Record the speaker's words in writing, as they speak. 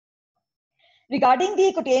Regarding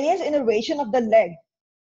the cutaneous innervation of the leg,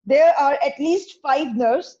 there are at least 5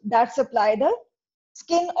 nerves that supply the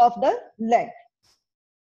skin of the leg.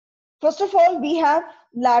 First of all, we have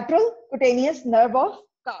lateral cutaneous nerve of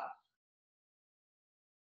calf.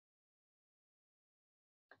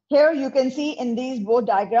 Here you can see in these both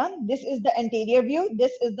diagrams, this is the anterior view,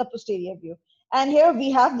 this is the posterior view. And here we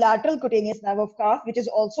have lateral cutaneous nerve of calf, which is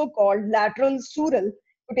also called lateral sural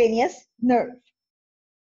cutaneous nerve.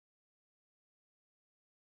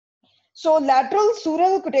 So lateral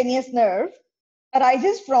sural cutaneous nerve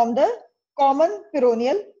arises from the common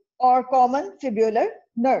peroneal or common fibular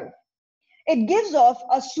nerve. It gives off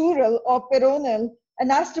a sural or peroneal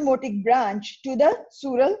anastomotic branch to the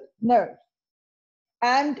sural nerve,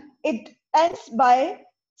 and it ends by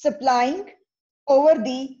supplying over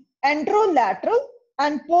the anterolateral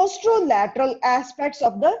and posterolateral aspects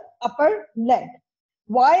of the upper leg.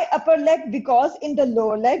 Why upper leg? Because in the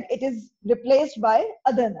lower leg it is replaced by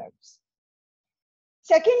other nerves.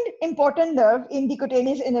 Second important nerve in the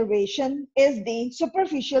cutaneous innervation is the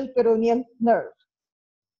superficial peroneal nerve.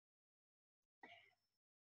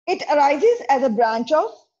 It arises as a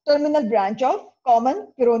terminal branch of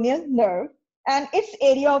common peroneal nerve, and its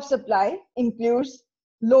area of supply includes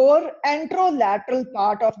lower anterolateral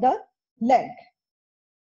part of the leg.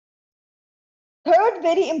 Third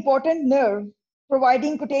very important nerve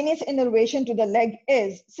providing cutaneous innervation to the leg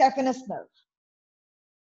is saphenous nerve.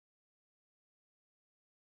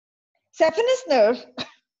 Saphenous nerve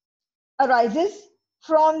arises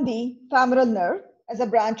from the femoral nerve as a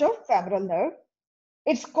branch of femoral nerve.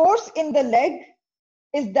 Its course in the leg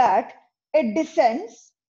is that it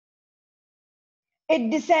descends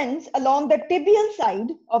along the tibial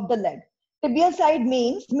side of the leg. Tibial side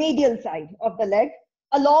means medial side of the leg,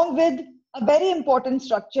 along with a very important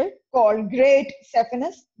structure called great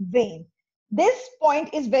saphenous vein. This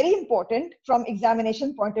point is very important from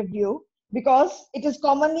examination point of view because it is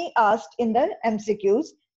commonly asked in the MCQs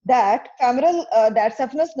that that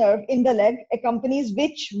saphenous nerve in the leg accompanies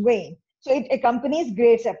which vein. So it accompanies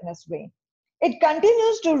great saphenous vein. It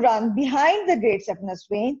continues to run behind the great saphenous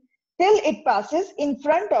vein till it passes in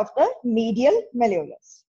front of the medial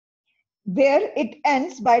malleolus, where it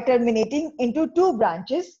ends by terminating into 2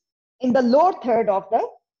 branches in the lower third of the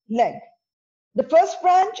leg. The first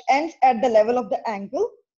branch ends at the level of the ankle,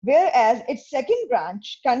 whereas its second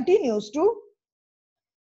branch continues to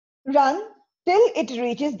run till it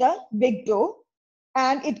reaches the big toe,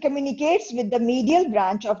 and it communicates with the medial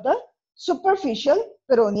branch of the superficial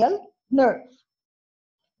peroneal nerve.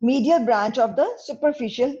 Medial branch of the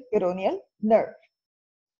superficial peroneal nerve.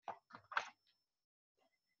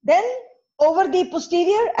 Then over the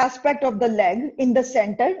posterior aspect of the leg in the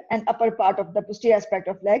center and upper part of the posterior aspect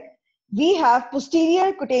of leg, we have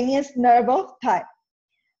posterior cutaneous nerve of thigh,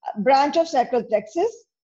 branch of sacral plexus.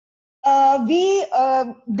 We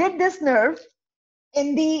did this nerve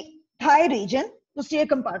in the thigh region, posterior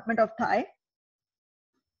compartment of thigh,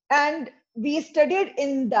 and we studied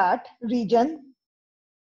in that region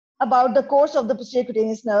about the course of the posterior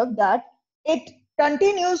cutaneous nerve, that it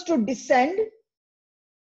continues to descend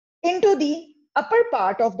into the upper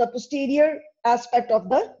part of the posterior aspect of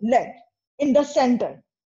the leg in the center,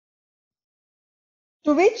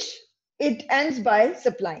 to which it ends by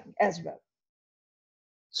supplying as well.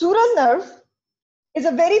 Sural nerve is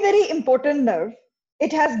a very, very important nerve.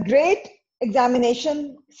 It has great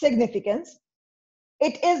examination significance.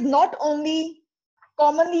 It is not only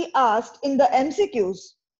commonly asked in the MCQs,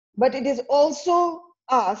 but it is also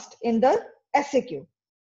asked in the SAQ.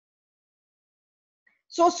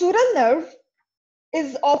 So sural nerve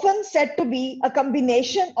is often said to be a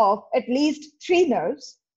combination of at least 3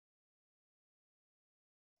 nerves,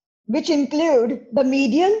 which include the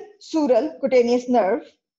medial sural cutaneous nerve,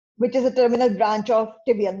 which is a terminal branch of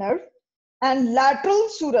tibial nerve, and lateral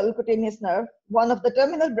sural cutaneous nerve, one of the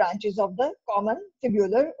terminal branches of the common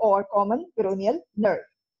fibular or common peroneal nerve.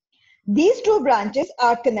 These 2 branches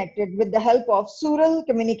are connected with the help of sural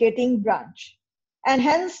communicating branch, and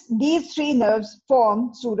hence these 3 nerves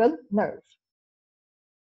form sural nerve.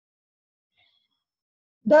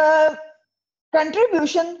 The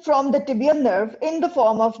contribution from the tibial nerve in the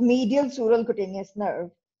form of medial sural cutaneous nerve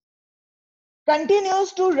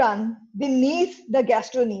continues to run beneath the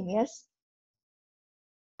gastrocnemius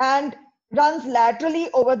and runs laterally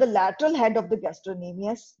over the lateral head of the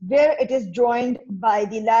gastrocnemius, where it is joined by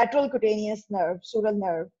the lateral cutaneous nerve, sural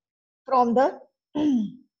nerve, from the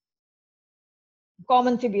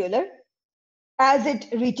common fibular as it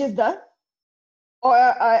reaches the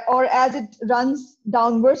or as it runs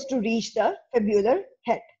downwards to reach the fibular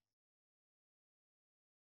head.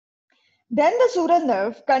 Then the sural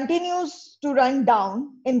nerve continues to run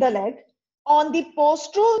down in the leg on the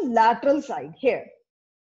posterolateral side here.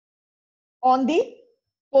 On the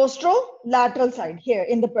posterolateral side here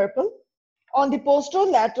in the purple, on the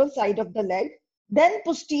posterolateral side of the leg, then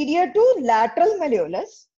posterior to lateral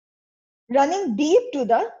malleolus, running deep to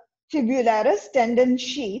the fibularis tendon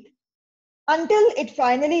sheath until it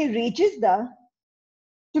finally reaches the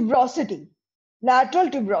tuberosity, lateral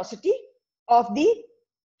tuberosity of the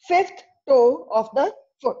fifth toe of the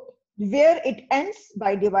foot, where it ends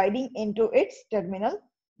by dividing into its terminal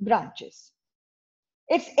branches.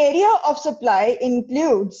 Its area of supply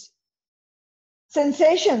includes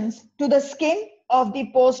sensations to the skin of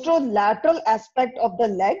the posterolateral aspect of the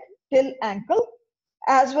leg till ankle,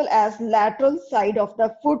 as well as lateral side of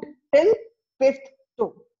the foot till fifth